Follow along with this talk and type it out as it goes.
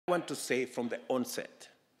I want to say from the onset,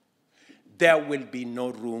 there will be no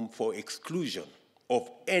room for exclusion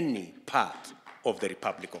of any part of the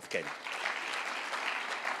Republic of Kenya.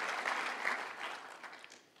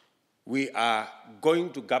 We are going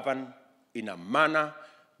to govern in a manner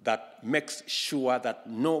that makes sure that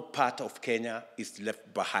no part of Kenya is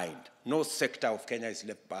left behind. No sector of Kenya is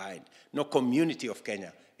left behind. No community of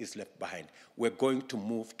Kenya is left behind. We're going to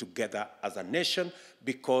move together as a nation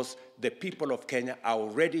because the people of Kenya are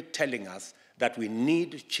already telling us that we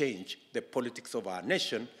need to change the politics of our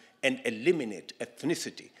nation and eliminate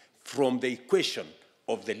ethnicity from the equation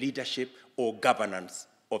of the leadership or governance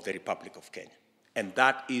of the Republic of Kenya. And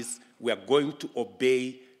that is, we are going to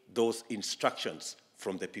obey those instructions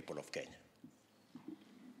from the people of Kenya.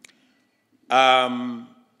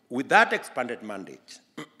 With that expanded mandate,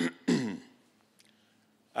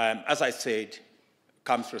 as I said,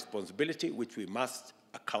 comes responsibility, which we must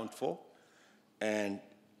account for. And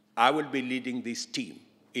I will be leading this team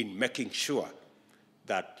in making sure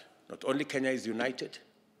that not only Kenya is united,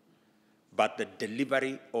 but the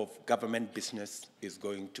delivery of government business is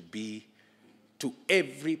going to be to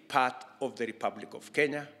every part of the Republic of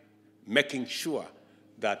Kenya, making sure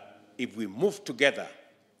that if we move together,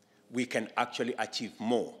 we can actually achieve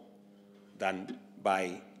more than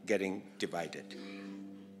by getting divided.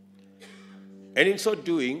 And in so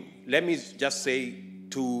doing, let me just say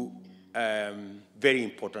two very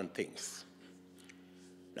important things.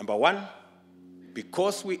 Number one,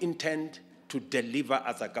 because we intend to deliver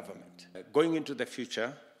as a government, going into the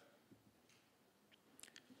future,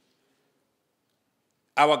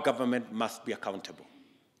 our government must be accountable.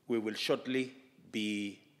 We will shortly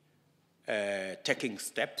be taking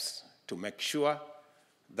steps to make sure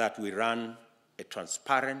that we run a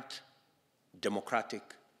transparent,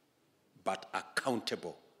 democratic, but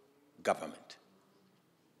accountable government.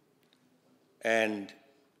 And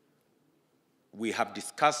we have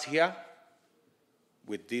discussed here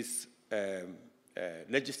with these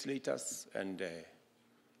legislators and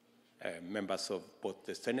members of both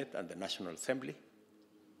the Senate and the National Assembly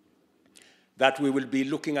that we will be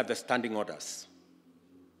looking at the standing orders.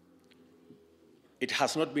 It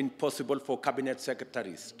has not been possible for cabinet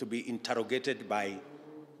secretaries to be interrogated by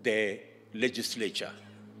the legislature.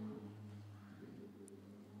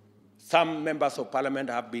 Some members of parliament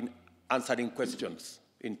have been answering questions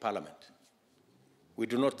in parliament. We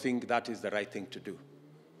do not think that is the right thing to do.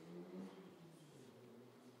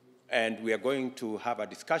 And we are going to have a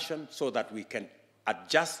discussion so that we can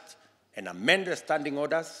adjust and amend the standing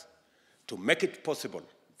orders to make it possible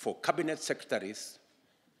for cabinet secretaries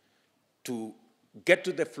to get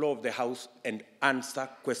to the floor of the House and answer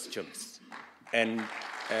questions and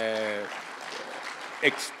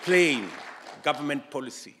explain government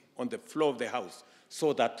policy on the floor of the House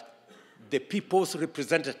so that the people's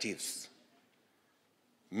representatives,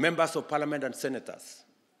 members of parliament and senators,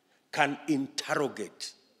 can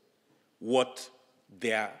interrogate what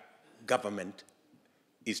their government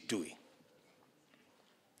is doing.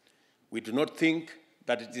 We do not think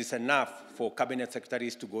that it is enough for cabinet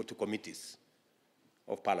secretaries to go to committees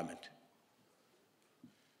of parliament.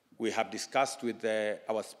 We have discussed with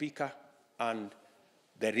our speaker, and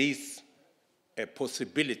there is a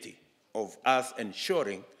possibility of us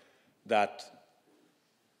ensuring that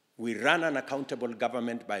we run an accountable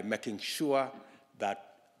government by making sure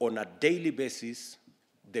that on a daily basis,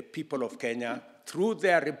 the people of Kenya, through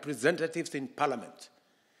their representatives in parliament,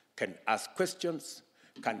 can ask questions,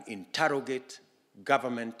 can interrogate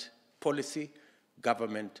government policy,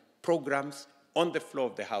 government programs on the floor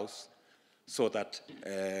of the House so that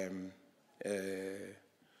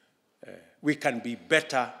we can be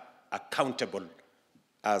better accountable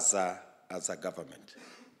as a government.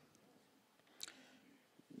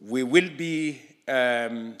 We will be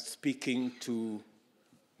speaking to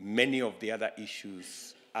many of the other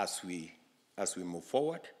issues as we move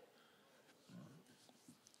forward.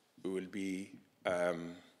 We will be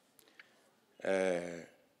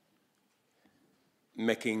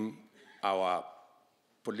making our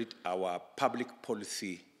public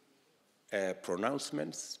policy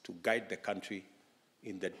pronouncements to guide the country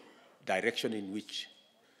in the direction in which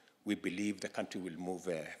we believe the country will move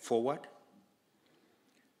forward.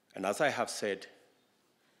 And as I have said,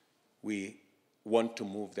 we want to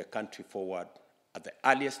move the country forward at the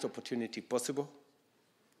earliest opportunity possible.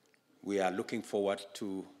 We are looking forward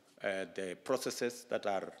to the processes that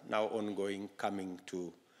are now ongoing coming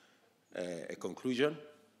to a conclusion.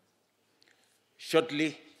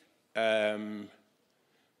 Shortly,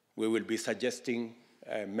 we will be suggesting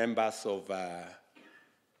members of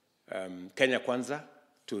Kenya Kwanza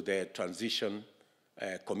to the transition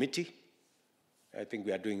committee. I think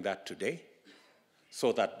we are doing that today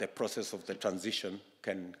so that the process of the transition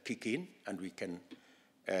can kick in and we can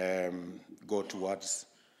go towards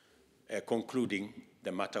concluding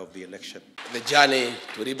the matter of the election. The journey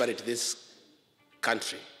to liberate this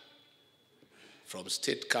country from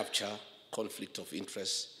state capture, conflict of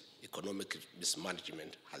interest, economic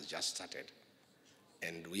mismanagement has just started.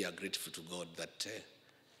 And we are grateful to God that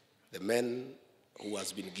the man who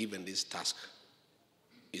has been given this task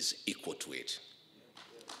is equal to it.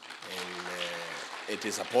 And it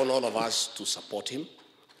is upon all of us to support him,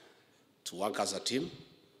 to work as a team,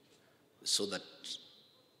 so that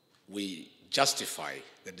we justify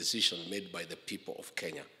the decision made by the people of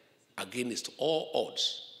Kenya against all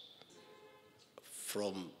odds,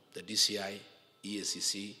 from the DCI,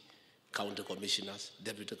 EACC, county commissioners,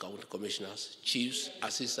 deputy county commissioners, chiefs,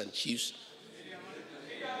 assistant chiefs.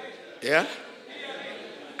 Yeah?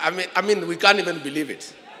 I mean, we can't even believe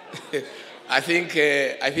it. I think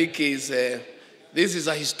this is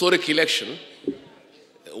a historic election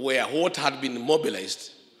where what had been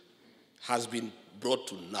mobilized has been brought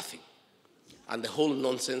to nothing. And the whole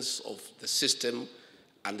nonsense of the system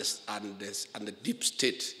and the deep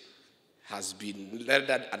state has been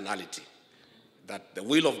rendered a nullity. That the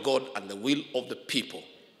will of God and the will of the people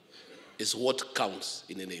is what counts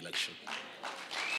in an election.